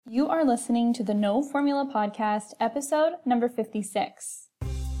You are listening to the No Formula Podcast, episode number 56.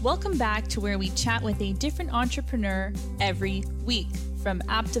 Welcome back to where we chat with a different entrepreneur every week. From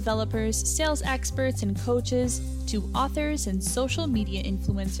app developers, sales experts, and coaches to authors and social media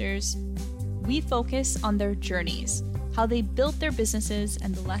influencers, we focus on their journeys, how they built their businesses,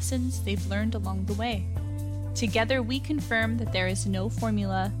 and the lessons they've learned along the way. Together, we confirm that there is no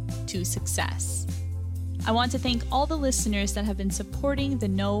formula to success. I want to thank all the listeners that have been supporting the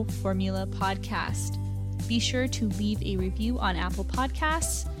No Formula Podcast. Be sure to leave a review on Apple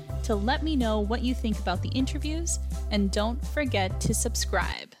Podcasts to let me know what you think about the interviews, and don't forget to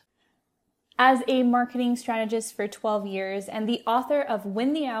subscribe. As a marketing strategist for 12 years and the author of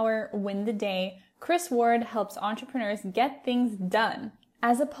Win the Hour, Win the Day, Chris Ward helps entrepreneurs get things done,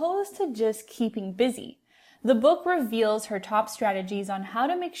 as opposed to just keeping busy. The book reveals her top strategies on how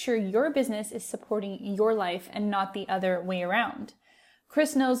to make sure your business is supporting your life and not the other way around.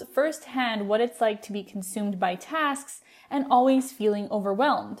 Chris knows firsthand what it's like to be consumed by tasks and always feeling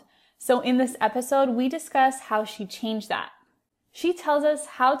overwhelmed. So in this episode, we discuss how she changed that. She tells us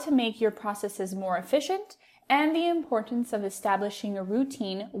how to make your processes more efficient and the importance of establishing a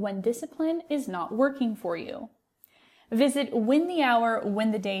routine when discipline is not working for you. Visit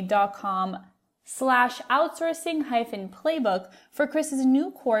winthehourwintheday.com/outsourcing-playbook for Chris's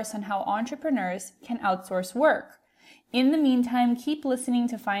new course on how entrepreneurs can outsource work. In the meantime, keep listening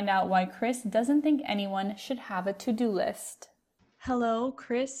to find out why Chris doesn't think anyone should have a to-do list. Hello,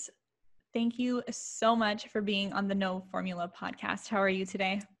 Chris. Thank you so much for being on the No Formula Podcast. How are you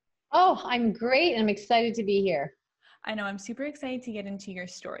today? Oh, I'm great. I'm excited to be here. I know, I'm super excited to get into your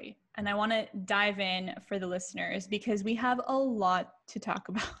story. And I want to dive in for the listeners because we have a lot to talk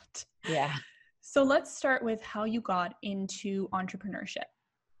about. Yeah. So let's start with how you got into entrepreneurship.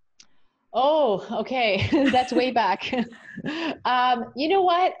 Oh, okay. That's way back. You know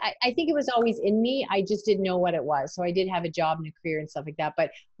what? I think it was always in me. I just didn't know what it was. So I did have a job and a career and stuff like that.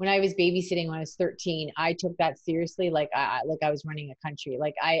 But when I was babysitting when I was 13, I took that seriously. Like I was running a country.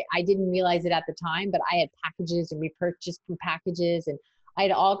 Like I didn't realize it at the time, but I had packages and repurchased from packages, and I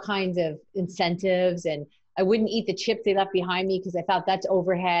had all kinds of incentives, and I wouldn't eat the chips they left behind me because I thought that's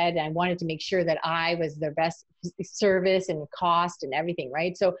overhead. And I wanted to make sure that I was their best service and cost and everything,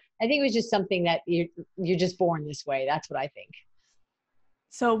 right? So I think it was just something that you're just born this way. That's what I think.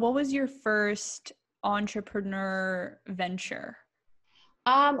 So what was your first entrepreneur venture?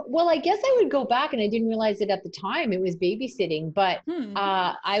 Well, I guess I would go back, and I didn't realize it at the time. It was babysitting, but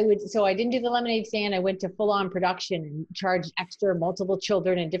so I didn't do the lemonade stand. I went to full on production and charged extra, multiple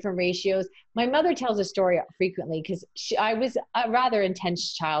children in different ratios. My mother tells a story frequently because I was a rather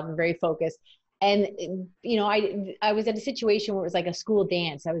intense child and very focused. And, you know, I was at a situation where it was like a school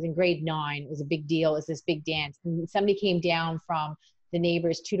dance. I was in grade 9. It was a big deal. It was this big dance. And somebody came down from the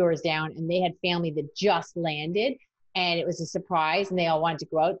neighbors 2 doors down, and they had family that just landed. And it was a surprise, and they all wanted to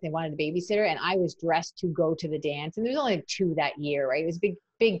go out. They wanted a babysitter, and I was dressed to go to the dance. And there was only 2 that year, right? It was big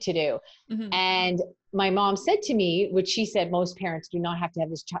to do. Mm-hmm. And my mom said to me, which she said most parents do not have to have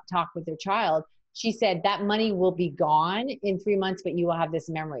this talk with their child. She said, that money will be gone in 3 months, but you will have this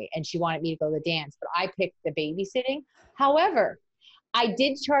memory. And she wanted me to go to the dance, but I picked the babysitting. However, I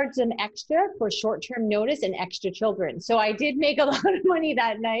did charge them extra for short-term notice and extra children. So I did make a lot of money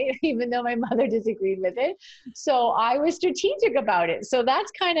that night, even though my mother disagreed with it. So I was strategic about it. So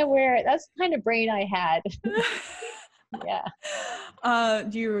that's kind of brain I had. Yeah.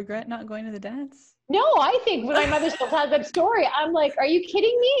 Do you regret not going to the dance? No, I think when my mother still tells that story, I'm like, are you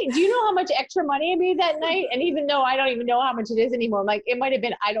kidding me? Do you know how much extra money I made that night? And even though I don't even know how much it is anymore, like it might've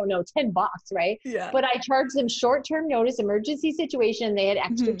been, I don't know, $10, right? Yeah. But I charged them short-term notice, emergency situation. They had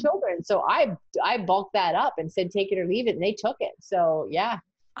extra children. So I bulked that up and said, take it or leave it. And they took it. So yeah.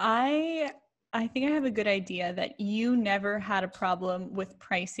 I think I have a good idea that you never had a problem with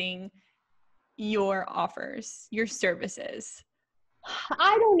pricing your offers, your services.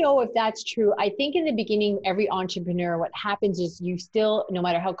 I don't know if that's true. I think in the beginning, every entrepreneur, what happens is you still, no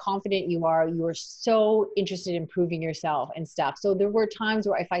matter how confident you are so interested in proving yourself and stuff. So there were times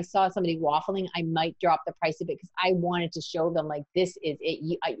where if I saw somebody waffling, I might drop the price a bit because I wanted to show them like, this is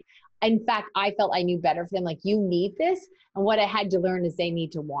it. In fact, I felt I knew better for them. Like, you need this. And what I had to learn is they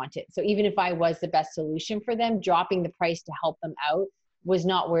need to want it. So even if I was the best solution for them, dropping the price to help them out was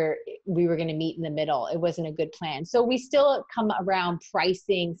not where we were going to meet in the middle. It wasn't a good plan. So we still come around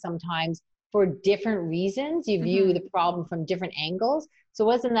pricing sometimes for different reasons. You view the problem from different angles. So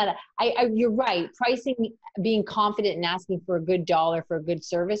wasn't that, you're right. Pricing, being confident and asking for a good dollar for a good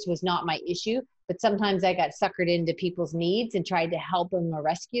service was not my issue. But sometimes I got suckered into people's needs and tried to help them or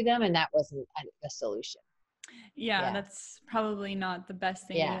rescue them. And that wasn't a solution. Yeah, that's probably not the best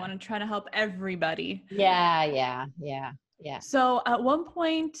thing. Yeah. We want to try to help everybody. Yeah. So at one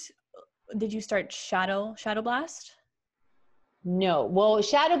point, did you start Shadow Blast? No. Well,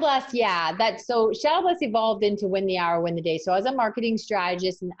 Shadow Blast, yeah. So Shadow Blast evolved into Win the Hour, Win the Day. So I was a marketing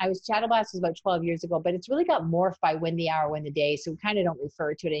strategist, and Shadow Blast was about 12 years ago, but it's really got morphed by Win the Hour, Win the Day. So we kind of don't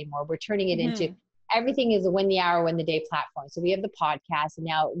refer to it anymore. We're turning it into everything is a Win the Hour, Win the Day platform. So we have the podcast, and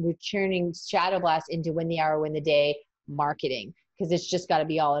now we're turning Shadow Blast into Win the Hour, Win the Day marketing, because it's just got to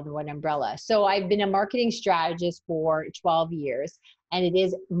be all under one umbrella. So I've been a marketing strategist for 12 years. And it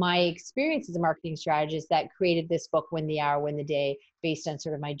is my experience as a marketing strategist that created this book, Win the Hour, Win the Day, based on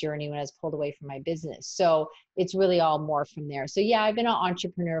sort of my journey when I was pulled away from my business. So it's really all more from there. So yeah, I've been an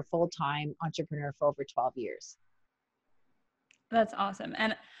entrepreneur, full-time entrepreneur for over 12 years. That's awesome.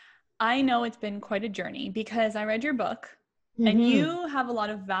 And I know it's been quite a journey because I read your book and you have a lot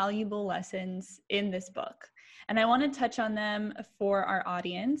of valuable lessons in this book. And I want to touch on them for our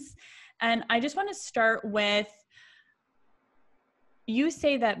audience. And I just want to start with, you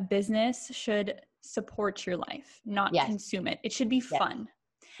say that business should support your life, not consume it. It should be fun.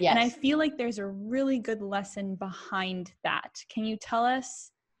 Yes. And I feel like there's a really good lesson behind that. Can you tell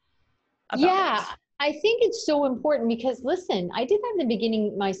us about it? I think it's so important because listen, I did that in the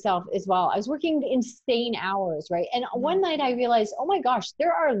beginning myself as well. I was working insane hours, right? And one night I realized, oh my gosh,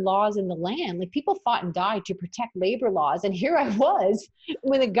 there are laws in the land. Like people fought and died to protect labor laws. And here I was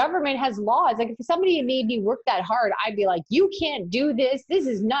when the government has laws. Like if somebody made me work that hard, I'd be like, you can't do this. This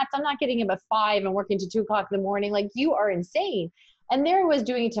is nuts. I'm not getting up at 5 and working to 2 o'clock in the morning. Like you are insane. And there I was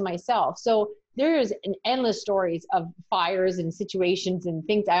doing it to myself. So there's an endless stories of fires and situations and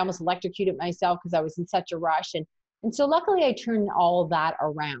things. I almost electrocuted myself because I was in such a rush. And so luckily I turned all that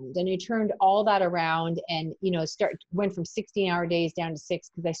around, and I turned all that around and, went from 16-hour days down to 6,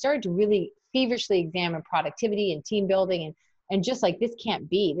 because I started to really feverishly examine productivity and team building and just like, this can't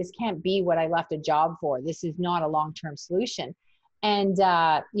be what I left a job for. This is not a long-term solution. And,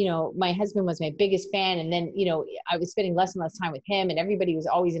 my husband was my biggest fan. And then, I was spending less and less time with him, and everybody was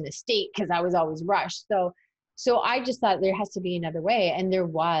always in a state because I was always rushed. So I just thought there has to be another way. And there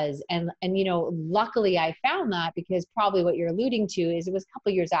was, and, luckily I found that, because probably what you're alluding to is it was a couple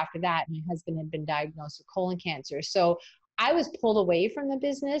of years after that, my husband had been diagnosed with colon cancer. So I was pulled away from the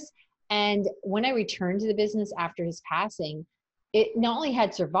business. And when I returned to the business after his passing, it not only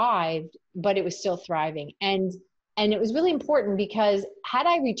had survived, but it was still thriving. And it was really important, because had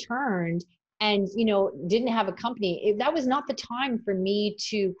I returned and, didn't have a company, that was not the time for me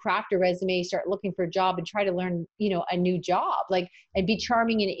to craft a resume, start looking for a job and try to learn, a new job, and be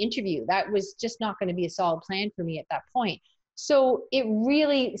charming in an interview. That was just not going to be a solid plan for me at that point. So it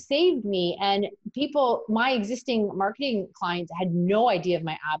really saved me, and my existing marketing clients had no idea of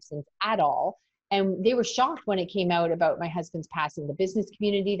my absence at all. And they were shocked when it came out about my husband's passing. The business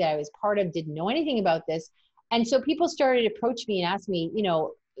community that I was part of didn't know anything about this. And so people started to approach me and ask me,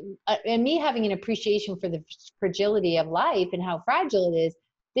 and me having an appreciation for the fragility of life and how fragile it is,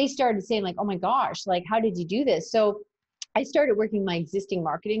 they started saying like, oh my gosh, like, how did you do this? So I started working my existing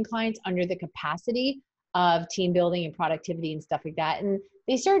marketing clients under the capacity of team building and productivity and stuff like that. And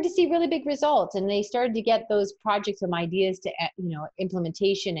they started to see really big results, and they started to get those projects and ideas to,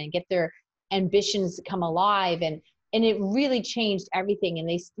 implementation, and get their ambitions come alive. And it really changed everything. And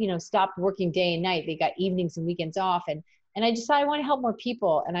they, stopped working day and night. They got evenings and weekends off. And I decided I want to help more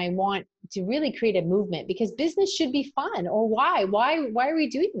people. And I want to really create a movement, because business should be fun. Or why are we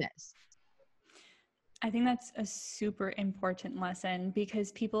doing this? I think that's a super important lesson,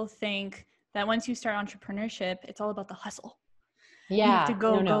 because people think that once you start entrepreneurship, it's all about the hustle. Yeah. You have to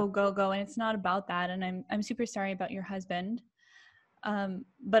go. And it's not about that. And I'm super sorry about your husband.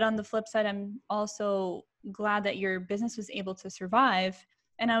 But on the flip side, I'm also glad that your business was able to survive.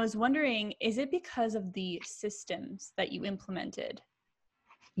 And I was wondering, is it because of the systems that you implemented?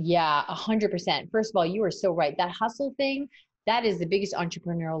 Yeah, 100%. First of all, you are so right. That hustle thing, that is the biggest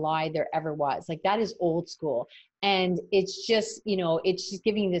entrepreneurial lie there ever was. Like, that is old school. And it's just, it's just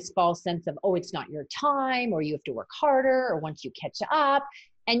giving you this false sense of, oh, it's not your time, or you have to work harder, or once you catch up.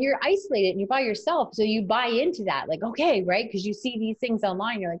 And you're isolated and you're by yourself. So you buy into that, like, okay, right? Because you see these things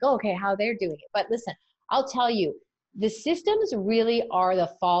online. You're like, oh, okay, how they're doing it. But listen, I'll tell you, the systems really are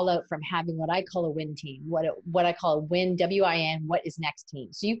the fallout from having what I call a win team, what I call a win, W-I-N, what is next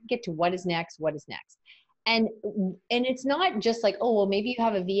team. So you can get to what is next. And it's not just like, oh, well, maybe you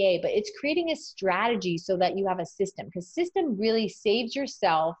have a VA, but it's creating a strategy so that you have a system, because system really saves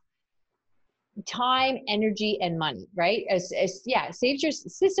yourself time, energy, and money, right? Saves your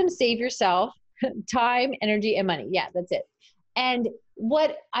system, save yourself time, energy, and money. Yeah, that's it. And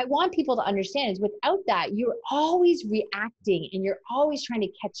what I want people to understand is without that, you're always reacting and you're always trying to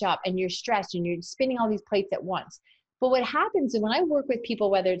catch up and you're stressed and you're spinning all these plates at once. But what happens is when I work with people,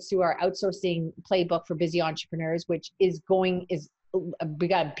 whether it's through our outsourcing playbook for busy entrepreneurs, which we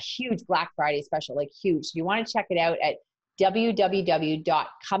got a huge Black Friday special, like huge. So you want to check it out at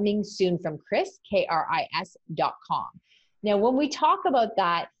www.comingsoonfromkris.com. Now, when we talk about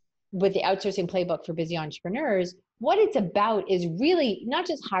that with the outsourcing playbook for busy entrepreneurs, what it's about is really not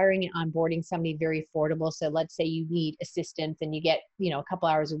just hiring and onboarding somebody very affordable. So let's say you need assistance and you get, a couple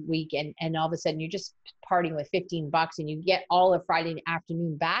hours a week and all of a sudden you're just parting with $15 and you get all of Friday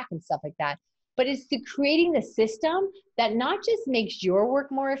afternoon back and stuff like that. But it's to creating the system that not just makes your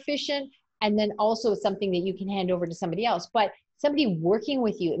work more efficient and then also something that you can hand over to somebody else, but somebody working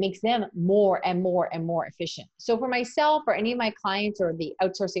with you, it makes them more and more and more efficient. So for myself or any of my clients or the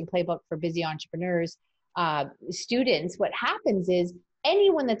outsourcing playbook for busy entrepreneurs, students, what happens is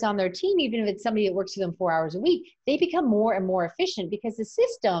anyone that's on their team, even if it's somebody that works for them 4 hours a week, they become more and more efficient because the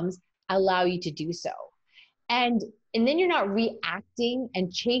systems allow you to do so. And then you're not reacting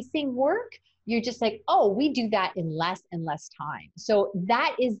and chasing work. You're just like, oh, we do that in less and less time. So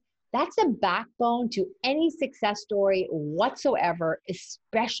that's a backbone to any success story whatsoever,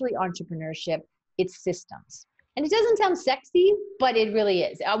 especially entrepreneurship. It's systems. And it doesn't sound sexy, but it really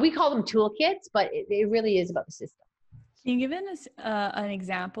is. We call them toolkits, but it really is about the system. Can you give us an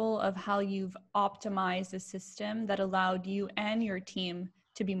example of how you've optimized a system that allowed you and your team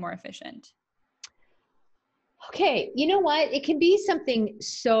to be more efficient? Okay, you know what? It can be something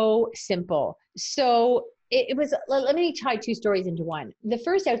so simple. So it was, let me tie two stories into one. The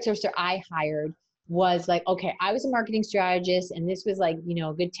first outsourcer I hired was like, okay, I was a marketing strategist and this was like,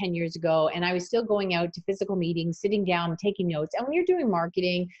 a good 10 years ago. And I was still going out to physical meetings, sitting down, taking notes. And when you're doing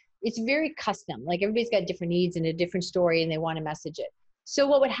marketing, it's very custom. Like everybody's got different needs and a different story and they want to message it. So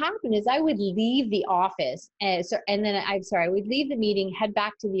what would happen is I would leave the office I would leave the meeting, head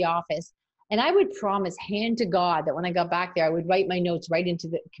back to the office. And I would promise hand to God that when I got back there, I would write my notes right into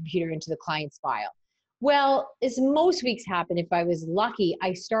the computer, into the client's file. Well, as most weeks happen, if I was lucky,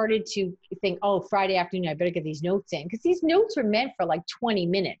 I started to think, oh, Friday afternoon, I better get these notes in. Because these notes were meant for like 20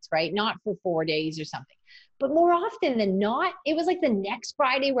 minutes, right? Not for 4 days or something. But more often than not, it was like the next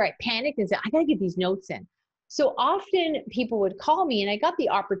Friday where I panicked and said, I got to get these notes in. So often people would call me and I got the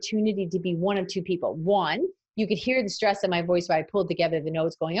opportunity to be one of two people. One, you could hear the stress in my voice while I pulled together the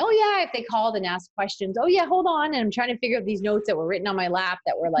notes going, oh yeah, if they called and asked questions, oh yeah, hold on. And I'm trying to figure out these notes that were written on my lap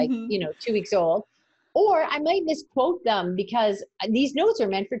that were like, 2 weeks old. Or I might misquote them because these notes are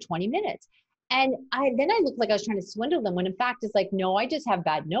meant for 20 minutes. And then I looked like I was trying to swindle them when in fact it's like, no, I just have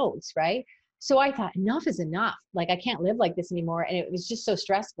bad notes, right? So I thought enough is enough. Like I can't live like this anymore. And it was just so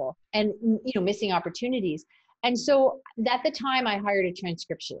stressful and, missing opportunities. And so at the time I hired a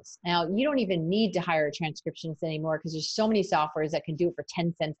transcriptionist. Now you don't even need to hire a transcriptionist anymore because there's so many softwares that can do it for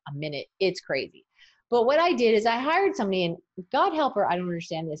 10 cents a minute. It's crazy. But what I did is I hired somebody and God help her, I don't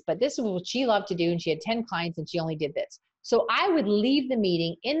understand this, but this is what she loved to do. And she had 10 clients and she only did this. So I would leave the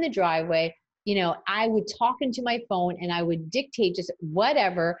meeting in the driveway. I would talk into my phone and I would dictate just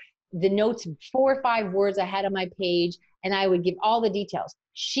whatever the notes, 4 or 5 words I had on my page. And I would give all the details.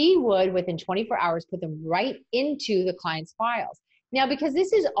 She would, within 24 hours, put them right into the client's files. Now, because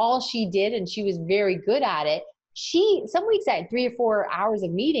this is all she did and she was very good at it, some weeks I had 3 or 4 hours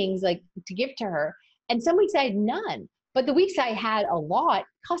of meetings like to give to her. And some weeks I had none, but the weeks I had a lot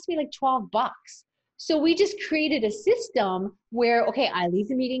cost me like $12. So we just created a system where, okay, I leave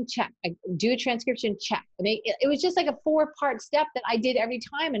the meeting, check. I do a transcription, check. It was just like a 4-part step that I did every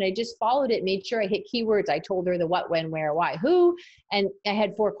time. And I just followed it, made sure I hit keywords. I told her the what, when, where, why, who, and I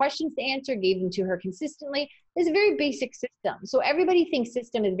had 4 questions to answer, gave them to her consistently. It's a very basic system. So everybody thinks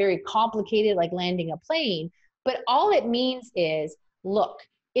system is very complicated, like landing a plane, but all it means is, look,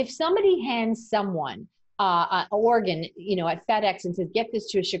 if somebody hands someone an organ, at FedEx and says, get this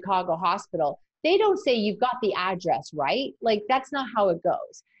to a Chicago hospital, they don't say you've got the address, right? Like that's not how it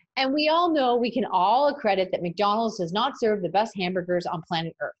goes. And we all know, we can all accredit that McDonald's does not serve the best hamburgers on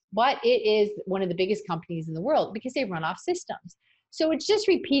planet Earth, but it is one of the biggest companies in the world because they run off systems. So it's just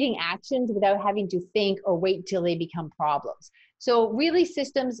repeating actions without having to think or wait till they become problems. So really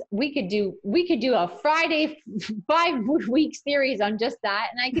systems, we could do a Friday 5-week series on just that.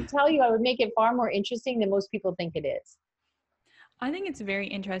 And I could tell you, I would make it far more interesting than most people think it is. I think it's very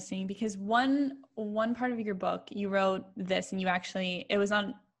interesting because one part of your book, you wrote this and it was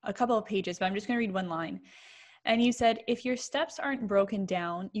on a couple of pages, but I'm just going to read one line. And you said, if your steps aren't broken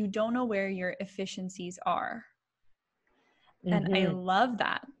down, you don't know where your efficiencies are. Mm-hmm. And I love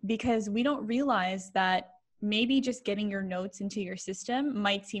that because we don't realize that maybe just getting your notes into your system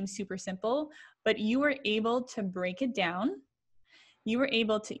might seem super simple, but you were able to break it down. You were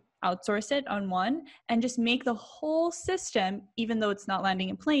able to outsource it on one and just make the whole system, even though it's not landing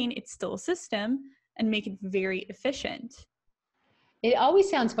in plane, it's still a system, and make it very efficient. It always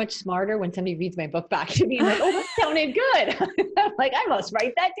sounds much smarter when somebody reads my book back to me and like, oh, that sounded good. I'm like, I must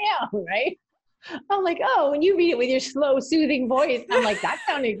write that down, right? I'm like, oh, when you read it with your slow, soothing voice, I'm like, that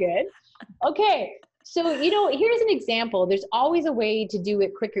sounded good. Okay. So, here's an example. There's always a way to do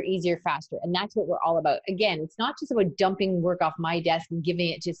it quicker, easier, faster. And that's what we're all about. Again, it's not just about dumping work off my desk and giving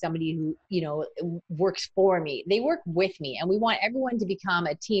it to somebody who, works for me. They work with me, and we want everyone to become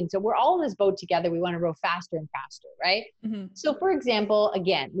a team. So we're all in this boat together. We want to row faster and faster, right? Mm-hmm. So for example,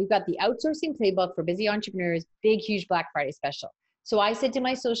 again, we've got the outsourcing playbook for busy entrepreneurs, big, huge Black Friday special. So I said to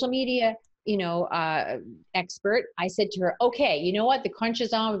my social media, expert, I said to her, okay, you know what? The crunch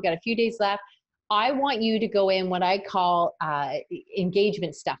is on. We've got a few days left. I want you to go in what I call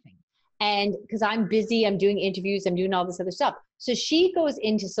engagement stuffing. And because I'm busy, I'm doing interviews, I'm doing all this other stuff. So she goes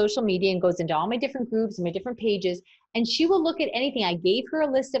into social media and goes into all my different groups and my different pages, and she will look at anything. I gave her a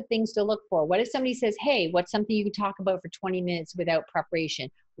list of things to look for. What if somebody says, hey, what's something you can talk about for 20 minutes without preparation?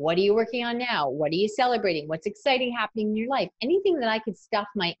 What are you working on now? What are you celebrating? What's exciting happening in your life? Anything that I could stuff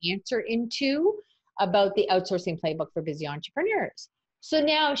my answer into about the outsourcing playbook for busy entrepreneurs. So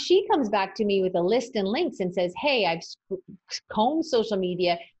now she comes back to me with a list and links and says, hey, I've combed social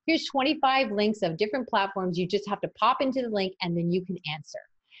media. Here's 25 links of different platforms. You just have to pop into the link and then you can answer.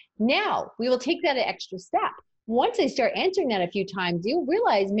 Now we will take that an extra step. Once I start answering that a few times, you'll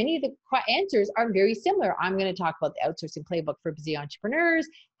realize many of the answers are very similar. I'm going to talk about the outsourcing playbook for busy entrepreneurs,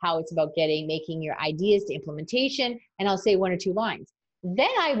 how it's about making your ideas to implementation, and I'll say one or two lines.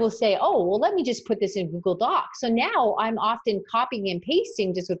 Then I will say, oh, well, let me just put this in Google Docs. So now I'm often copying and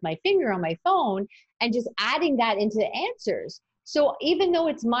pasting just with my finger on my phone and just adding that into the answers. So even though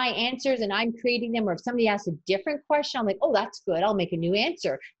it's my answers and I'm creating them, or if somebody asks a different question, I'm like, oh, that's good. I'll make a new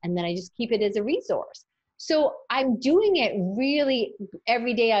answer. And then I just keep it as a resource. So I'm doing it really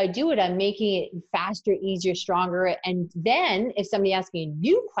every day I do it. I'm making it faster, easier, stronger. And then if somebody asks me a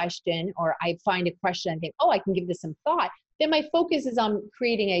new question, or I find a question, I think, oh, I can give this some thought, then my focus is on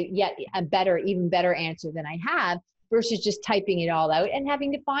creating even better answer than I have, versus just typing it all out and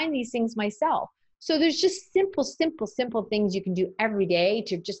having to find these things myself. So there's just simple things you can do every day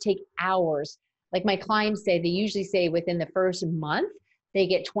to just take hours. Like my clients say, they usually say within the first month, they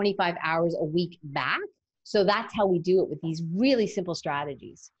get 25 hours a week back. So that's how we do it with these really simple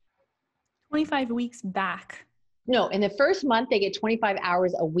strategies. 25 weeks back? No, in the first month, they get 25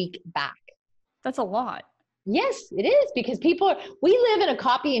 hours a week back. That's a lot. Yes, it is, because we live in a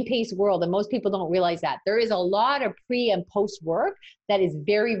copy and paste world, and most people don't realize that. There is a lot of pre and post work that is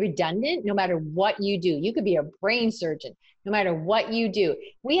very redundant no matter what you do. You could be a brain surgeon, no matter what you do.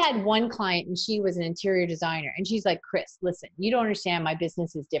 We had one client and she was an interior designer, and she's like, Chris, listen, you don't understand, my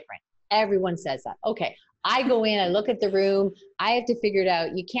business is different. Everyone says that. Okay. I go in, I look at the room, I have to figure it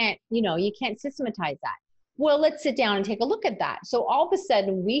out. You can't systematize that. Well, let's sit down and take a look at that. So all of a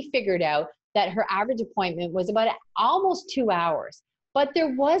sudden we figured out that her average appointment was about almost 2 hours, but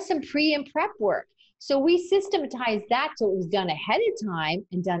there was some pre and prep work. So we systematized that so it was done ahead of time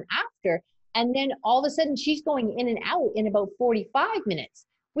and done after. And then all of a sudden she's going in and out in about 45 minutes,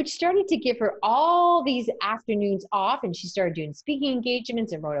 which started to give her all these afternoons off. And she started doing speaking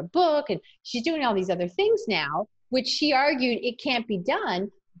engagements and wrote a book, and she's doing all these other things now, which she argued it can't be done.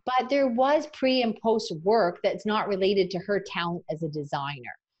 But there was pre and post work that's not related to her talent as a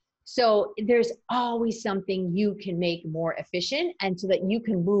designer. So there's always something you can make more efficient, and so that you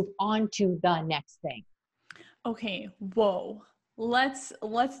can move on to the next thing. Okay. Whoa. Let's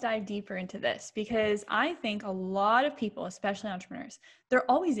dive deeper into this, because I think a lot of people, especially entrepreneurs, they're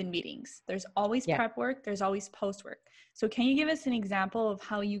always in meetings. There's always prep work. There's always post work. So can you give us an example of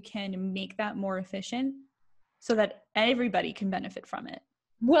how you can make that more efficient so that everybody can benefit from it?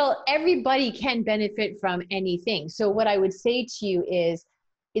 Well, everybody can benefit from anything. So what I would say to you is,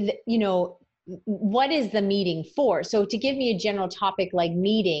 what is the meeting for? So to give me a general topic like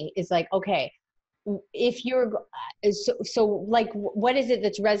meeting is like, okay, if you're, like, what is it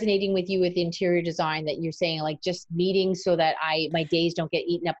that's resonating with you with interior design that you're saying, like, just meetings so that my days don't get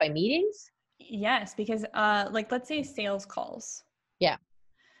eaten up by meetings? Yes, because let's say sales calls. Yeah.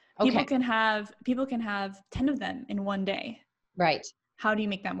 Okay. People can have 10 of them in one day. Right. How do you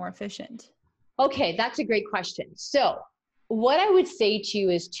make that more efficient? Okay, that's a great question. So what I would say to you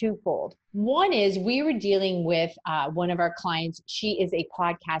is twofold. One is, we were dealing with one of our clients. She is a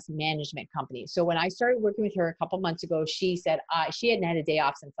podcast management company. So when I started working with her a couple months ago, she said she hadn't had a day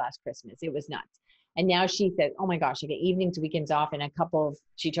off since last Christmas. It was nuts. And now she said, oh my gosh, I get evenings, weekends off, and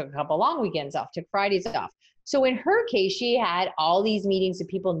she took a couple long weekends off, took Fridays off. So in her case, she had all these meetings with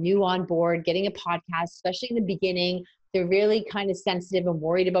people new on board, getting a podcast, especially in the beginning. They're really kind of sensitive and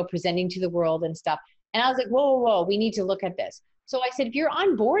worried about presenting to the world and stuff. And I was like, whoa, we need to look at this. So I said, if you're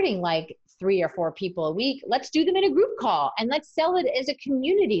onboarding like 3 or 4 people a week, let's do them in a group call and let's sell it as a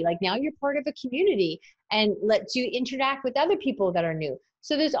community. Like now you're part of a community and let you interact with other people that are new.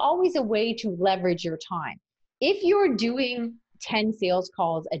 So there's always a way to leverage your time. If you're doing 10 sales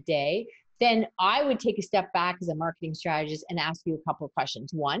calls a day, then I would take a step back as a marketing strategist and ask you a couple of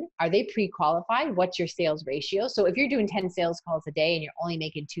questions. One, are they pre-qualified? What's your sales ratio? So if you're doing 10 sales calls a day and you're only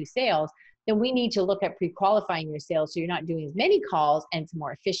making 2 sales, then we need to look at pre-qualifying your sales so you're not doing as many calls and it's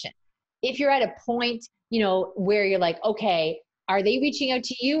more efficient. If you're at a point, where you're like, okay, are they reaching out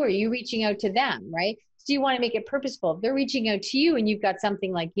to you or are you reaching out to them, right? So you want to make it purposeful. If they're reaching out to you and you've got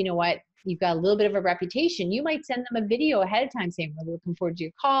something like, you know what, you've got a little bit of a reputation, you might send them a video ahead of time saying, we're looking forward to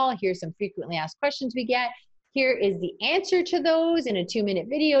your call. Here's some frequently asked questions we get. Here is the answer to those in a 2-minute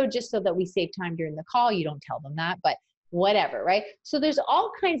video, just so that we save time during the call. You don't tell them that, but whatever, right? So there's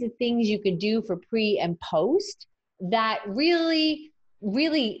all kinds of things you could do for pre and post that really,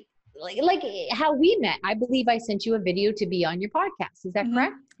 really, like how we met. I believe I sent you a video to be on your podcast. Is that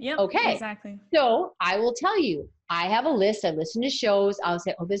correct? Yeah. Okay. Exactly. So I will tell you, I have a list. I listen to shows. I'll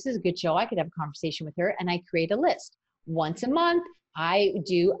say, oh, this is a good show. I could have a conversation with her. And I create a list. Once a month, I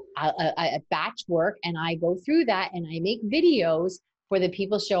do a batch work and I go through that and I make videos for the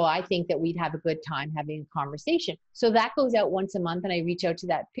people show I think that we'd have a good time having a conversation. So that goes out once a month and I reach out to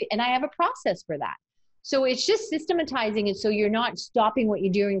that. And I have a process for that. So it's just systematizing it so you're not stopping what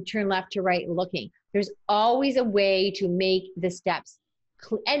you're doing, turn left to right and looking. There's always a way to make the steps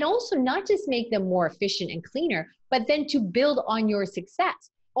and also not just make them more efficient and cleaner, but then to build on your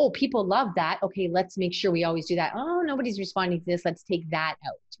success. Oh, people love that. Okay, let's make sure we always do that. Oh, nobody's responding to this. Let's take that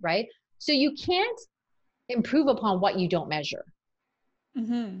out, right? So you can't improve upon what you don't measure.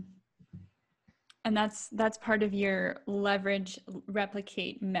 Mm-hmm. And that's part of your leverage,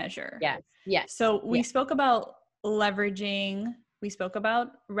 replicate, measure. Yes. So we spoke about leveraging, we spoke about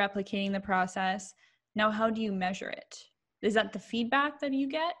replicating the process. Now, how do you measure it? Is that the feedback that you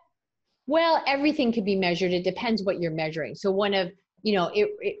get? Well, everything could be measured. It depends what you're measuring. So one of,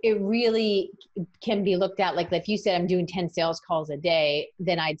 it really can be looked at. Like if you said I'm doing 10 sales calls a day,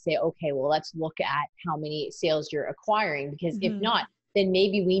 then I'd say, okay, well, let's look at how many sales you're acquiring. Because if not, then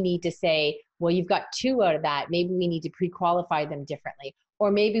maybe we need to say, well, you've got 2 out of that. Maybe we need to pre-qualify them differently. Or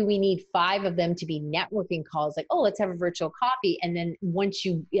maybe we need 5 of them to be networking calls, like, oh, let's have a virtual coffee. And then once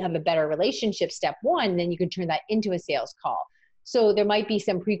you have a better relationship, step 1, then you can turn that into a sales call. So there might be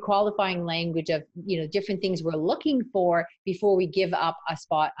some pre-qualifying language of, different things we're looking for before we give up a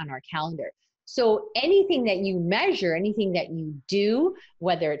spot on our calendar. So anything that you measure, anything that you do,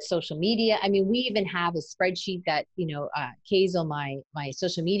 whether it's social media, I mean, we even have a spreadsheet that, Kazel, my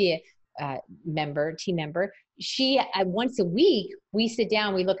social media team member, she once a week, we sit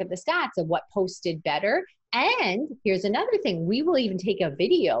down, we look at the stats of what posted better. And here's another thing, we will even take a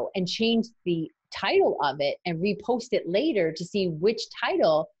video and change the title of it and repost it later to see which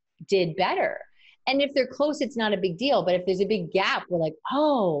title did better. And if they're close, it's not a big deal. But if there's a big gap, we're like,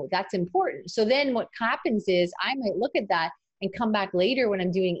 oh, that's important. So then what happens is I might look at that and come back later when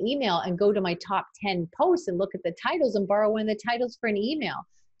I'm doing email and go to my top 10 posts and look at the titles and borrow one of the titles for an email.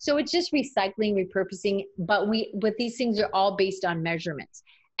 So it's just recycling, repurposing, but these things are all based on measurements.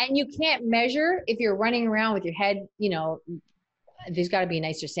 And you can't measure if you're running around with your head, there's got to be a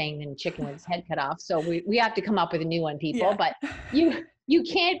nicer saying than chicken with his head cut off. So we have to come up with a new one, people. Yeah. But you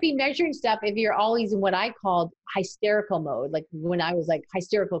can't be measuring stuff if you're always in what I called hysterical mode. Like when I was like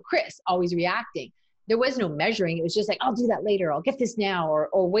hysterical Chris, always reacting. There was no measuring. It was just like, I'll do that later. I'll get this now,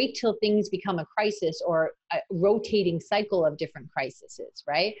 or wait till things become a crisis or a rotating cycle of different crises,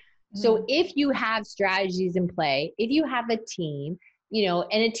 right? Mm-hmm. So if you have strategies in play, if you have a team,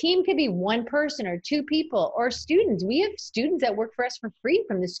 and a team could be 1 person or 2 people or students. We have students that work for us for free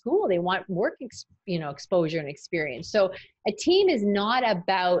from the school. They want work, exposure and experience. So a team is not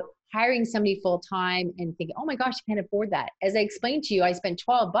about hiring somebody full time and thinking, oh my gosh, I can't afford that. As I explained to you, I spent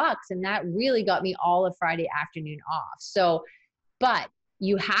 $12 and that really got me all of Friday afternoon off. So, but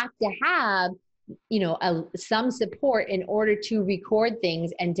you have to have, some support in order to record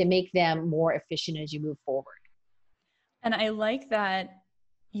things and to make them more efficient as you move forward. And I like that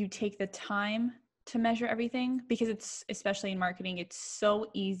you take the time to measure everything, because it's, especially in marketing, it's so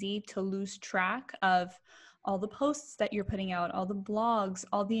easy to lose track of all the posts that you're putting out, all the blogs,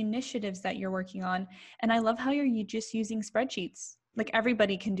 all the initiatives that you're working on. And I love how you're just using spreadsheets. Like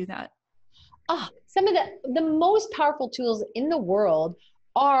everybody can do that. Oh, some of the most powerful tools in the world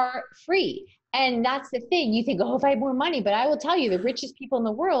are free. And that's the thing. You think, oh, if I had more money, but I will tell you, the richest people in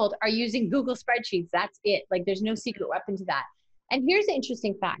the world are using Google spreadsheets. That's it. Like, there's no secret weapon to that. And here's the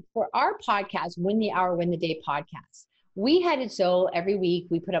interesting fact. For our podcast, Win the Hour, Win the Day podcast, we had it so every week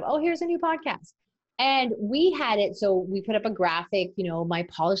we put up, oh, here's a new podcast. And we had it, so we put up a graphic, you know, my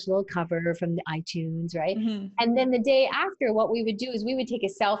polished little cover from the iTunes, right? Mm-hmm. And then the day after, what we would do is we would take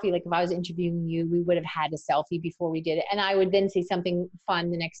a selfie. Like if I was interviewing you, we would have had a selfie before we did it. And I would then say something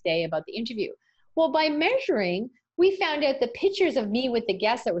fun the next day about the interview. Well, by measuring, we found out the pictures of me with the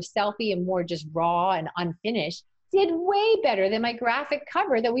guests that were selfie and more just raw and unfinished did way better than my graphic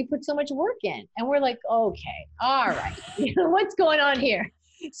cover that we put so much work in. And we're like, okay, all right, you know, what's going on here?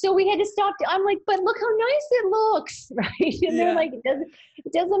 So we had to stop. I'm like, but look how nice it looks, right? And they're like,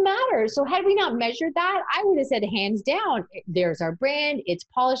 it doesn't matter. So had we not measured that, I would have said, hands down, there's our brand. It's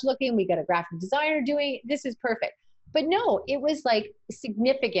polished looking. We got a graphic designer doing it. This is perfect. But no, it was like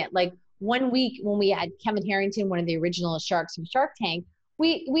significant. Like 1 week when we had Kevin Harrington, one of the original sharks from Shark Tank,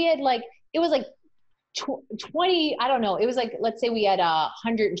 we had like, it was like 20, I don't know. It was like, let's say we had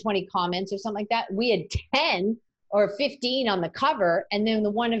 120 comments or something like that. We had 10 or 15 on the cover. And then the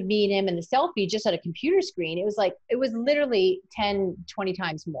one of me and him and the selfie just on a computer screen, it was like, it was literally 10, 20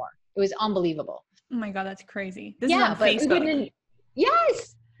 times more. It was unbelievable. Oh my God, that's crazy. This is on Facebook.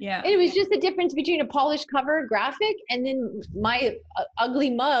 Yes. Yeah. It was just the difference between a polished cover graphic and then my ugly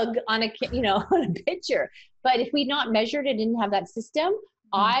mug on a, you know, on a picture. But if we'd not measured it, didn't have that system,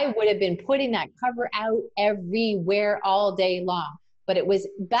 I would have been putting that cover out everywhere all day long. But it was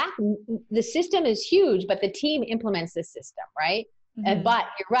back, the system is huge, but the team implements the system, right? Mm-hmm. But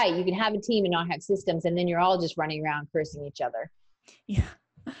you're right, you can have a team and not have systems, and then you're all just running around cursing each other. Yeah.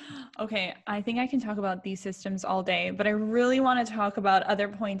 Okay, I think I can talk about these systems all day, but I really want to talk about other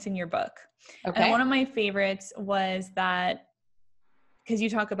points in your book. Okay. And one of my favorites was that, because you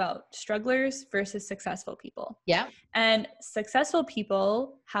talk about strugglers versus successful people. Yeah. And successful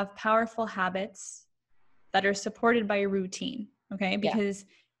people have powerful habits that are supported by a routine. Okay. Because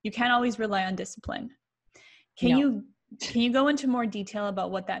you can't always rely on discipline. Can you go into more detail about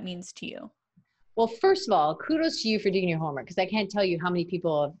what that means to you? Well, first of all, kudos to you for doing your homework, because I can't tell you how many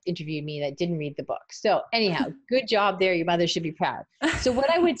people have interviewed me that didn't read the book. So anyhow, good job there. Your mother should be proud. So what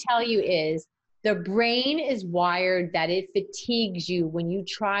I would tell you is the brain is wired that it fatigues you when you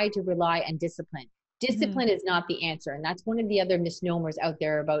try to rely on discipline. Discipline is not the answer. And that's one of the other misnomers out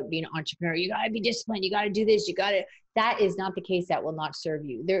there about being an entrepreneur. You got to be disciplined. You got to do this. That is not the case. That will not serve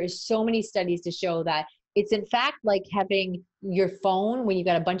you. There is so many studies to show that it's in fact like having your phone when you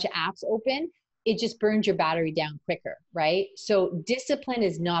got a bunch of apps open, it just burns your battery down quicker, right? So discipline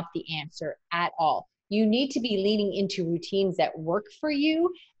is not the answer at all. You need to be leaning into routines that work for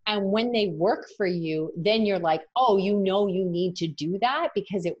you. And when they work for you, then you're like, oh, you know, you need to do that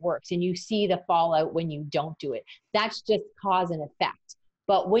because it works. And you see the fallout when you don't do it. That's just cause and effect.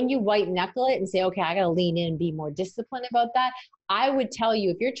 But when you white knuckle it and say, okay, I got to lean in and be more disciplined about that, I would tell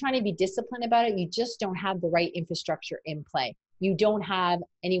you, if you're trying to be disciplined about it, you just don't have the right infrastructure in play. You don't have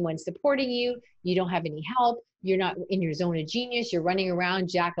anyone supporting you. You don't have any help. You're not in your zone of genius. You're running around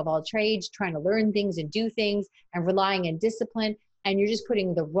jack of all trades, trying to learn things and do things and relying on discipline. And you're just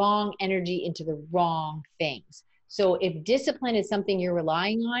putting the wrong energy into the wrong things. So if discipline is something you're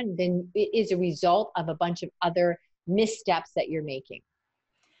relying on, then it is a result of a bunch of other missteps that you're making.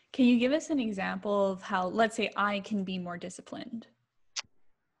 Can you give us an example of how, let's say, I can be more disciplined?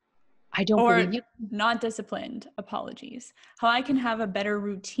 I don't believe you. Not disciplined, apologies. How I can have a better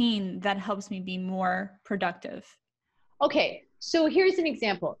routine that helps me be more productive. Okay, so here's an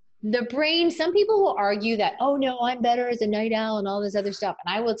example. The brain, some people will argue that, oh no, I'm better as a night owl and all this other stuff.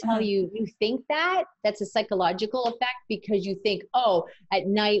 And I will tell you, you think that's a psychological effect because you think, oh, at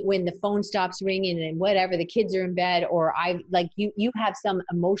night when the phone stops ringing and whatever, the kids are in bed, or you have some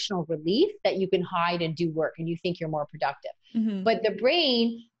emotional relief that you can hide and do work and you think you're more productive. Mm-hmm. But the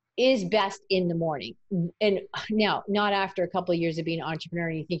brain is best in the morning. And now, not after a couple of years of being an entrepreneur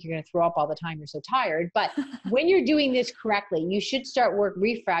and you think you're going to throw up all the time, you're so tired. But when you're doing this correctly, you should start work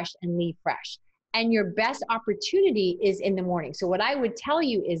refreshed and leave fresh. And your best opportunity is in the morning. So what I would tell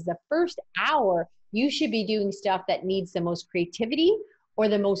you is the first hour, you should be doing stuff that needs the most creativity or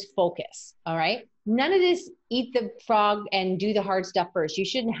the most focus. All right. None of this eat the frog and do the hard stuff first. You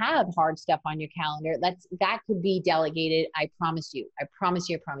shouldn't have hard stuff on your calendar. That could be delegated. I promise you. I promise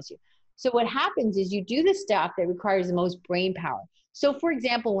you. I promise you. So what happens is you do the stuff that requires the most brain power. So for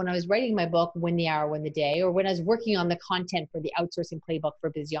example, when I was writing my book, Win the Hour, Win the Day, or when I was working on the content for the outsourcing playbook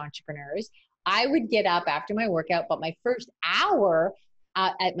for busy entrepreneurs, I would get up after my workout, but my first hour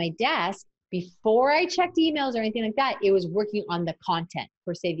at my desk, before I checked emails or anything like that, it was working on the content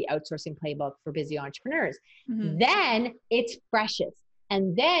for, say, the outsourcing playbook for busy entrepreneurs. Then it's freshest.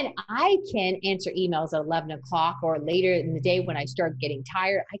 And then I can answer emails at 11 o'clock or later in the day when I start getting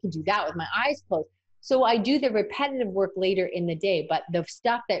tired. I can do that with my eyes closed. So I do the repetitive work later in the day, but the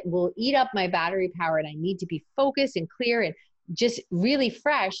stuff that will eat up my battery power and I need to be focused and clear and just really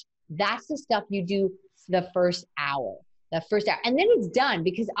fresh, that's the stuff you do the first hour. And then it's done,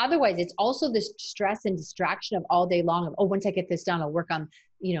 because otherwise it's also this stress and distraction of all day long of, oh, once I get this done, I'll work on,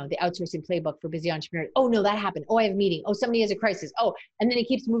 the outsourcing playbook for busy entrepreneurs. Oh no, that happened. Oh, I have a meeting. Oh, somebody has a crisis. Oh, and then it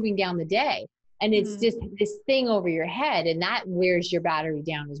keeps moving down the day. And it's just this thing over your head, and that wears your battery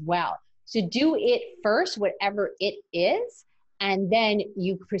down as well. So do it first, whatever it is, and then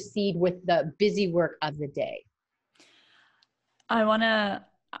you proceed with the busy work of the day. I want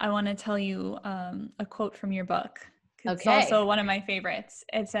to tell you a quote from your book. It's Okay. also one of my favorites.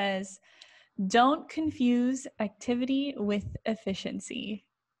 It says, "Don't confuse activity with efficiency."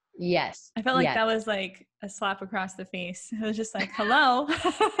 Yes. I felt like that was like a slap across the face. It was just like, hello,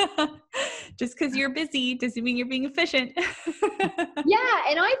 just because you're busy doesn't mean you're being efficient. Yeah.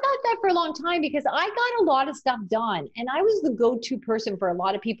 And I thought that for a long time, because I got a lot of stuff done and I was the go-to person for a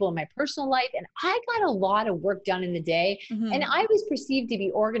lot of people in my personal life. And I got a lot of work done in the day, and I was perceived to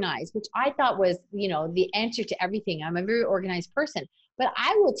be organized, which I thought was, the answer to everything. I'm a very organized person. But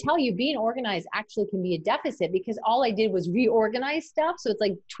I will tell you, being organized actually can be a deficit, because all I did was reorganize stuff. So it's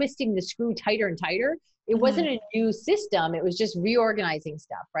like twisting the screw tighter and tighter. It wasn't a new system. It was just reorganizing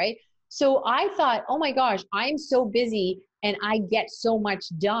stuff, right? So I thought, oh my gosh, I'm so busy and I get so much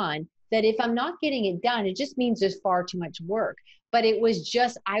done that if I'm not getting it done, it just means there's far too much work. But it was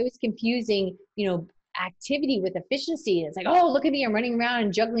just, I was confusing, activity with efficiency. It's like, oh, look at me, I'm running around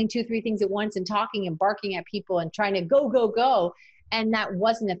and juggling 2-3 things at once and talking and barking at people and trying to go, go, go. And that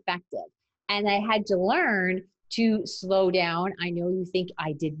wasn't effective. And I had to learn to slow down. I know you think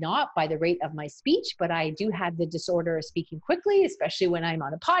I did not by the rate of my speech, but I do have the disorder of speaking quickly, especially when I'm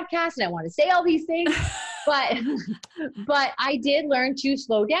on a podcast and I want to say all these things. but I did learn to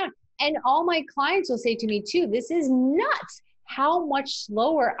slow down. And all my clients will say to me too, this is nuts how much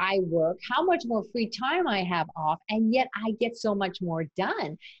slower I work, how much more free time I have off, and yet I get so much more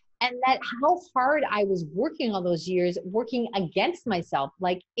done. And that how hard I was working all those years, working against myself,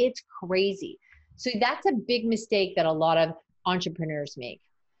 like it's crazy. So that's a big mistake that a lot of entrepreneurs make.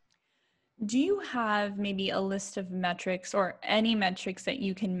 Do you have maybe a list of metrics or any metrics that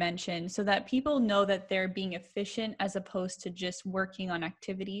you can mention so that people know that they're being efficient as opposed to just working on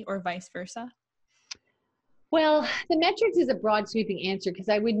activity, or vice versa? Well, the metrics is a broad sweeping answer, because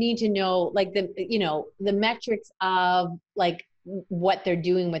I would need to know like the metrics of like what they're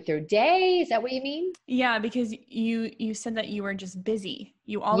doing with their day. Is that what you mean? Yeah, because you said that you were just busy.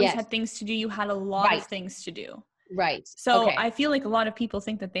 You always had things to do. You had a lot of things to do. Right. So I feel like a lot of people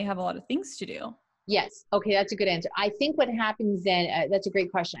think that they have a lot of things to do. Yes. Okay. That's a good answer. I think what happens then, that's a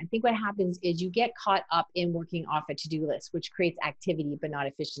great question. I think what happens is you get caught up in working off a to-do list, which creates activity, but not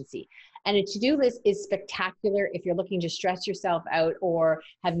efficiency. And a to-do list is spectacular if you're looking to stress yourself out or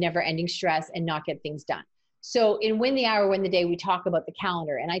have never-ending stress and not get things done. So in Win the Hour, Win the Day, we talk about the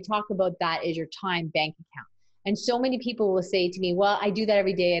calendar, and I talk about that as your time bank account. And so many people will say to me, well, I do that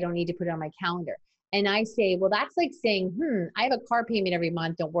every day. I don't need to put it on my calendar. And I say, well, that's like saying, I have a car payment every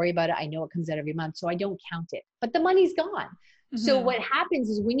month. Don't worry about it. I know it comes out every month, so I don't count it. But the money's gone. So what happens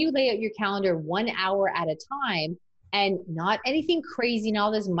is when you lay out your calendar 1 hour at a time, and not anything crazy, not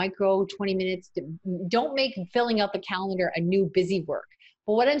all this micro 20 minutes, don't make filling out the calendar a new busy work.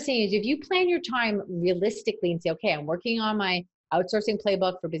 But what I'm saying is if you plan your time realistically and say, okay, I'm working on my outsourcing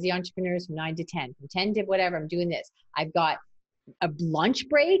playbook for busy entrepreneurs from 9 to 10, from 10 to whatever, I'm doing this. I've got a lunch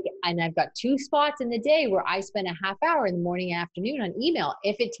break and I've got 2 spots in the day where I spend a half hour in the morning and afternoon on email.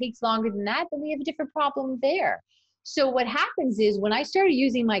 If it takes longer than that, then we have a different problem there. So what happens is when I started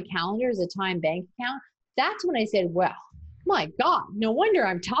using my calendar as a time bank account, that's when I said, well, my God, no wonder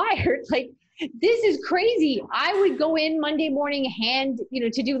I'm tired. Like, this is crazy. I would go in Monday morning,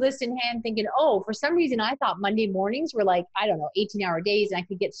 to-do list in hand, thinking, oh, for some reason I thought Monday mornings were like, 18-hour days and I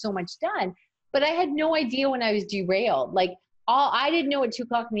could get so much done. But I had no idea when I was derailed. Like, I didn't know at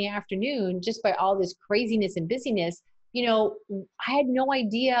 2:00 in the afternoon, just by all this craziness and busyness, I had no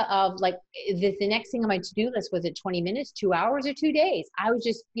idea of like the next thing on my to-do list was at 20 minutes, 2 hours, or 2 days. I was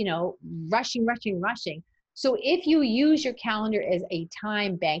just, rushing. So if you use your calendar as a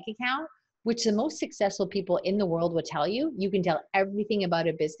time bank account, which the most successful people in the world will tell you, you can tell everything about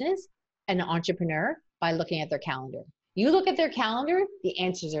a business and an entrepreneur by looking at their calendar. You look at their calendar, the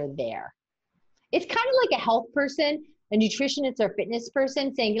answers are there. It's kind of like a health person. a nutritionist or fitness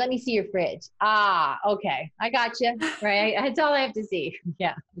person saying, let me see your fridge. Ah, okay. I got you. Right. That's all I have to see.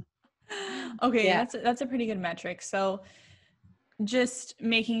 Yeah. Okay. Yeah. That's a pretty good metric. So just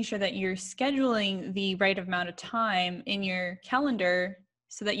making sure that you're scheduling the right amount of time in your calendar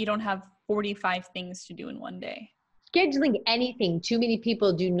so that you don't have 45 things to do in one day. Scheduling anything. Too many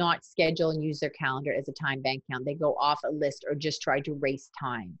people do not schedule and use their calendar as a time bank account. They go off a list or just try to race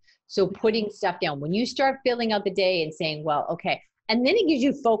time. So putting stuff down, when you start filling out the day and saying, well, okay, and then it gives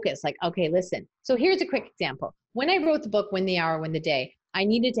you focus, like, okay, listen. So here's a quick example. When I wrote the book, Win the Hour, Win the Day, I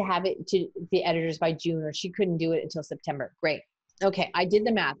needed to have it to the editors by June, or she couldn't do it until September. Great. Okay, I did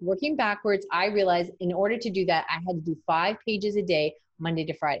the math. Working backwards, I realized in order to do that, I had to do 5 pages a day, Monday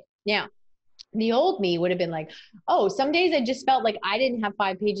to Friday. Now, the old me would have been like, oh, some days I just felt like I didn't have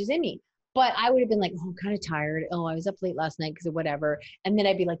 5 pages in me. But I would have been like, oh, I'm kind of tired. Oh, I was up late last night because of whatever. And then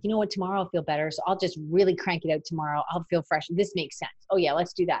I'd be like, you know what, tomorrow I'll feel better. So I'll just really crank it out tomorrow. I'll feel fresh. This makes sense. Oh yeah,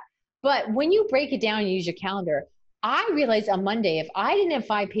 let's do that. But when you break it down and use your calendar, I realized on Monday, if I didn't have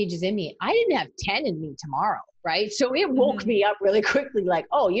 5 pages in me, I didn't have 10 in me tomorrow, right? So it woke me up really quickly, like,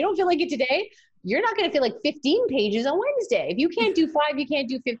 oh, you don't feel like it today? You're not going to feel like 15 pages on Wednesday. If you can't do 5, you can't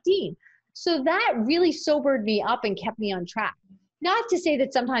do 15. So that really sobered me up and kept me on track. Not to say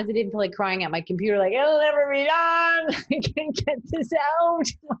that sometimes I didn't feel like crying at my computer, like, it'll never be done. I can't get this out,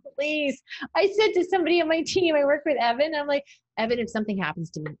 please. I said to somebody on my team, I work with Evan, I'm like, Evan, if something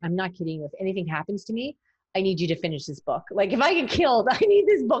happens to me, I'm not kidding you, if anything happens to me, I need you to finish this book. Like, if I get killed, I need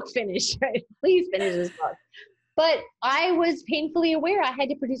this book finished, right? Please finish this book. But I was painfully aware I had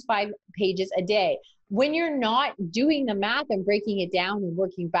to produce 5 pages a day. When you're not doing the math and breaking it down and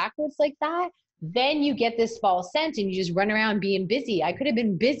working backwards like that, then you get this false sense and you just run around being busy. I could have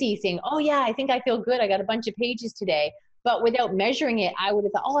been busy saying, oh yeah, I think I feel good. I got a bunch of pages today. But without measuring it, I would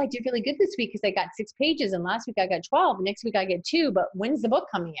have thought, oh, I did really good this week because I got 6 pages and last week I got 12. And next week I get 2. But when's the book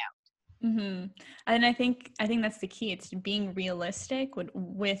coming out? Mm-hmm. And I think that's the key. It's being realistic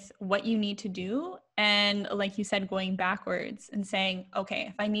with what you need to do. And like you said, going backwards and saying, okay,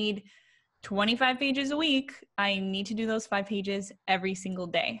 if I need 25 pages a week, I need to do those 5 pages every single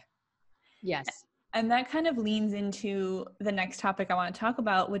day. Yes. And that kind of leans into the next topic I want to talk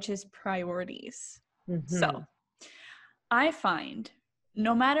about, which is priorities. Mm-hmm. So I find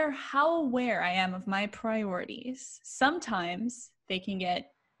no matter how aware I am of my priorities, sometimes they can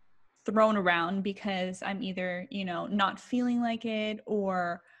get thrown around because I'm either, not feeling like it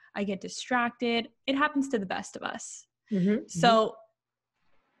or I get distracted. It happens to the best of us. Mm-hmm. So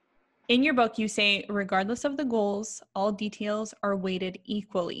in your book, you say, regardless of the goals, all details are weighted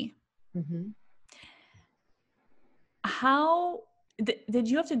equally. Mm-hmm. How did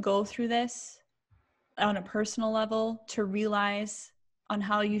you have to go through this on a personal level to realize on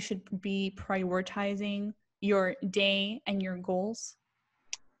how you should be prioritizing your day and your goals?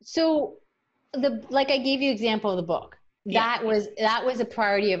 So like I gave you example of the book. That was a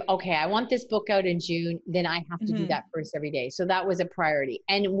priority of, okay, I want this book out in June, then I have to do that first every day. So that was a priority.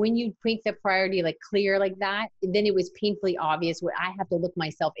 And when you make the priority like clear like that, then it was painfully obvious where I have to look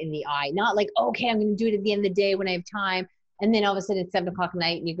myself in the eye, not like, okay, I'm going to do it at the end of the day when I have time. And then all of a sudden it's 7 o'clock at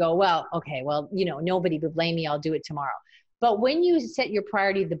night and you go, well, okay, well, nobody would blame me. I'll do it tomorrow. But when you set your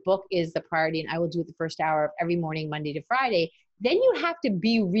priority, the book is the priority and I will do it the first hour of every morning, Monday to Friday, then you have to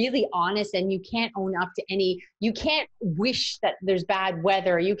be really honest and you can't own up to you can't wish that there's bad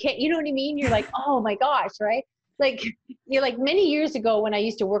weather. You can't, you know what I mean? You're like, oh my gosh, right? Like, like many years ago when I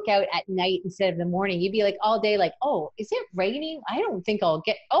used to work out at night instead of the morning, you'd be like all day like, oh, is it raining? I don't think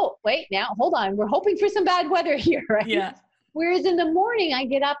oh, wait, now, hold on. We're hoping for some bad weather here, right? Yeah. Whereas in the morning I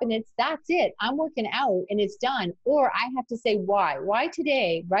get up and that's it. I'm working out and it's done. Or I have to say, why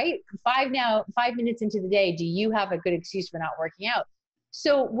today, right? 5 minutes into the day, do you have a good excuse for not working out?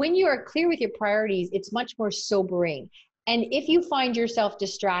 So when you are clear with your priorities, it's much more sobering. And if you find yourself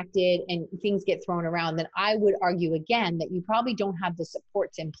distracted and things get thrown around, then I would argue again that you probably don't have the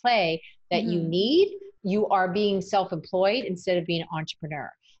supports in play that you need. You are being self-employed instead of being an entrepreneur.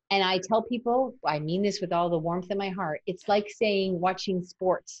 And I tell people, I mean this with all the warmth in my heart, it's like watching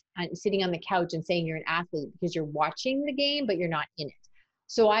sports and sitting on the couch and saying you're an athlete because you're watching the game, but you're not in it.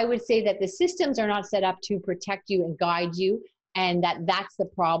 So I would say that the systems are not set up to protect you and guide you, and that's the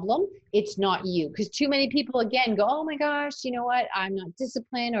problem. It's not you. Because too many people, again, go, oh my gosh, you know what? I'm not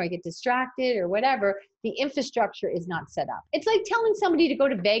disciplined or I get distracted or whatever. The infrastructure is not set up. It's like telling somebody to go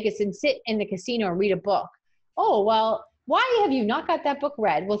to Vegas and sit in the casino and read a book. Oh, well, why have you not got that book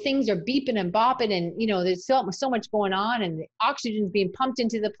read? Well, things are beeping and bopping and, there's so much going on and the oxygen's being pumped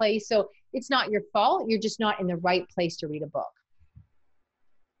into the place. So it's not your fault. You're just not in the right place to read a book.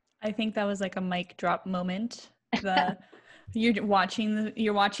 I think that was like a mic drop moment you're watching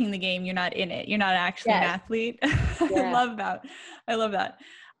the game. You're not in it. You're not actually an athlete. Yeah. I love that.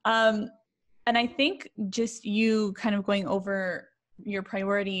 And I think just you kind of going over your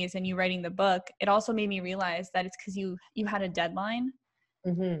priorities and you writing the book, it also made me realize that it's because you had a deadline.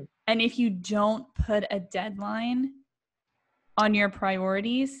 Mm-hmm. And if you don't put a deadline on your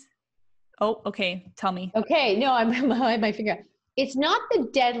priorities, oh, okay, tell me. Okay, no, I have my finger. It's not the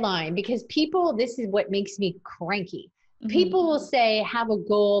deadline, because people, this is what makes me cranky. Mm-hmm. People will say, have a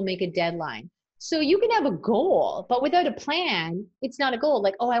goal, make a deadline. So you can have a goal, but without a plan, it's not a goal.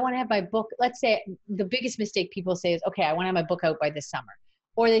 Like, oh, I want to have my book. Let's say the biggest mistake people say is, okay, I want to have my book out by this summer.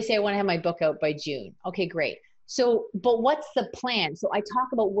 Or they say, I want to have my book out by June. Okay, great. So, but what's the plan? So I talk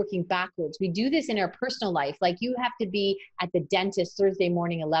about working backwards. We do this in our personal life. Like, you have to be at the dentist Thursday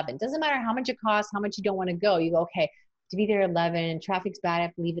morning, 11. Doesn't matter how much it costs, how much you don't want to go. You go, okay, to be there at 11, traffic's bad, I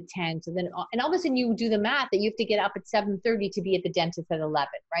have to leave at 10. So then, and all of a sudden you do the math that you have to get up at 7:30 to be at the dentist at 11,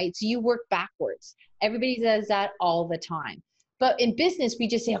 right? So you work backwards. Everybody does that all the time. But in business, we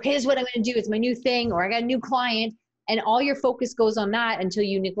just say, okay, this is what I'm going to do. It's my new thing, or I got a new client. And all your focus goes on that until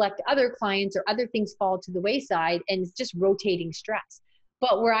you neglect other clients or other things fall to the wayside, and it's just rotating stress.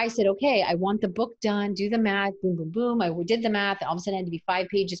 But where I said, okay, I want the book done, do the math, boom, boom, boom. I did the math. And all of a sudden it had to be 5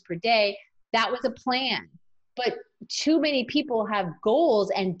 pages per day. That was a plan. But too many people have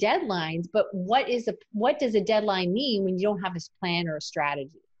goals and deadlines. But what does a deadline mean when you don't have a plan or a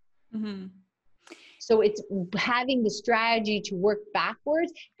strategy? Mm-hmm. So it's having the strategy to work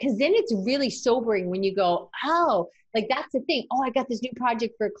backwards, because then it's really sobering when you go, oh, like that's the thing. Oh, I got this new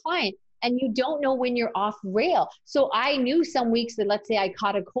project for a client, and you don't know when you're off rail. So I knew some weeks that, let's say I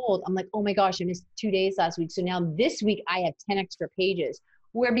caught a cold. I'm like, oh my gosh, I missed 2 days last week. So now this week I have 10 extra pages.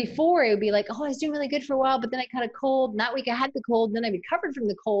 Where before it would be like, oh, I was doing really good for a while, but then I caught a cold. And that week I had the cold, and then I recovered from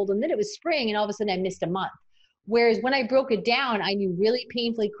the cold, and then it was spring, and all of a sudden I missed a month. Whereas when I broke it down, I knew really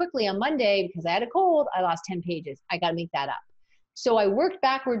painfully quickly on Monday, because I had a cold, I lost 10 pages. I got to make that up. So I worked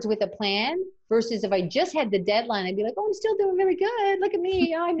backwards with a plan, versus if I just had the deadline, I'd be like, oh, I'm still doing really good. Look at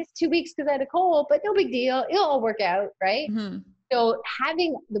me. Oh, I missed 2 weeks because I had a cold, but no big deal. It'll all work out, right? Mm-hmm. So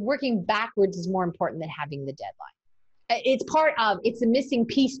having the working backwards is more important than having the deadline. It's the missing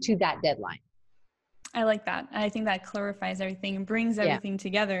piece to that deadline. I like that. I think that clarifies everything and brings everything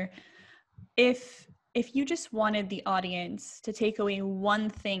together. If you just wanted the audience to take away one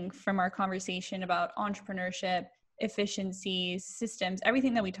thing from our conversation about entrepreneurship, efficiencies, systems,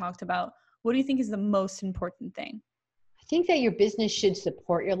 everything that we talked about, what do you think is the most important thing? I think that your business should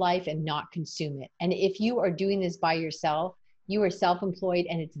support your life and not consume it. And if you are doing this by yourself, you are self-employed,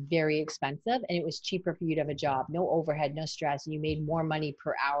 and it's very expensive, and it was cheaper for you to have a job, no overhead, no stress, and you made more money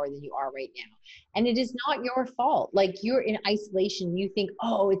per hour than you are right now. And it is not your fault. Like, you're in isolation. You think,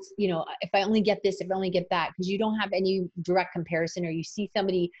 oh, it's, if I only get this, if I only get that, because you don't have any direct comparison, or you see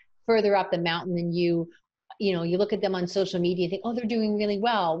somebody further up the mountain than you. You look at them on social media and think, oh, they're doing really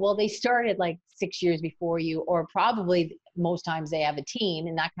well. Well, they started like 6 years before you, or probably most times they have a team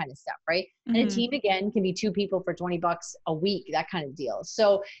and that kind of stuff, right? Mm-hmm. And a team, again, can be 2 people for $20 a week, that kind of deal.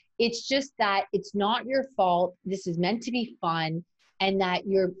 So it's just that it's not your fault. This is meant to be fun, and that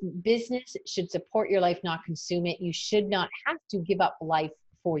your business should support your life, not consume it. You should not have to give up life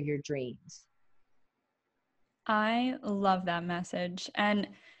for your dreams. I love that message. And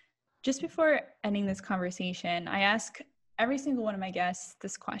just before ending this conversation, I ask every single one of my guests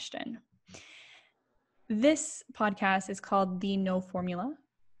this question. This podcast is called the No Formula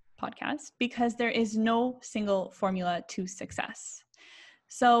Podcast because there is no single formula to success.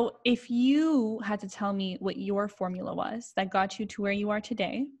 So if you had to tell me what your formula was that got you to where you are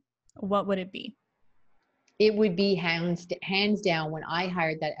today, what would it be? It would be hands down, when I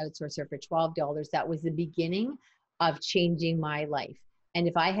hired that outsourcer for $12, that was the beginning of changing my life. And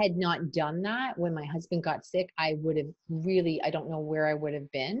if I had not done that when my husband got sick, I would have I don't know where I would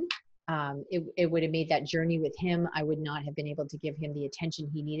have been. It would have made that journey with him. I would not have been able to give him the attention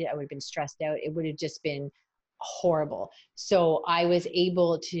he needed. I would have been stressed out. It would have just been horrible. So I was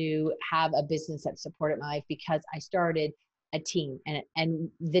able to have a business that supported my life because I started a team, and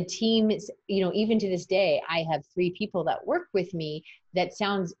the team is, even to this day, I have 3 people that work with me. That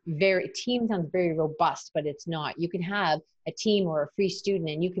sounds very robust, but it's not. You can have a team or a free student,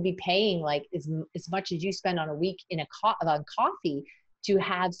 and you could be paying like as much as you spend on a week on coffee to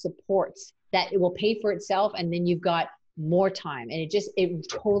have supports that it will pay for itself. And then you've got more time, and it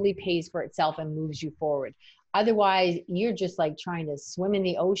totally pays for itself and moves you forward. Otherwise, you're just like trying to swim in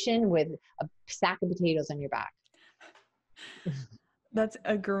the ocean with a sack of potatoes on your back. That's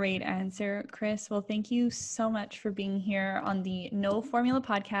a great answer, Chris. Well, thank you so much for being here on the No Formula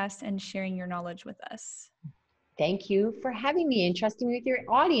Podcast and sharing your knowledge with us. Thank you for having me and trusting me with your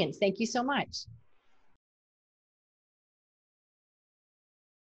audience. Thank you so much.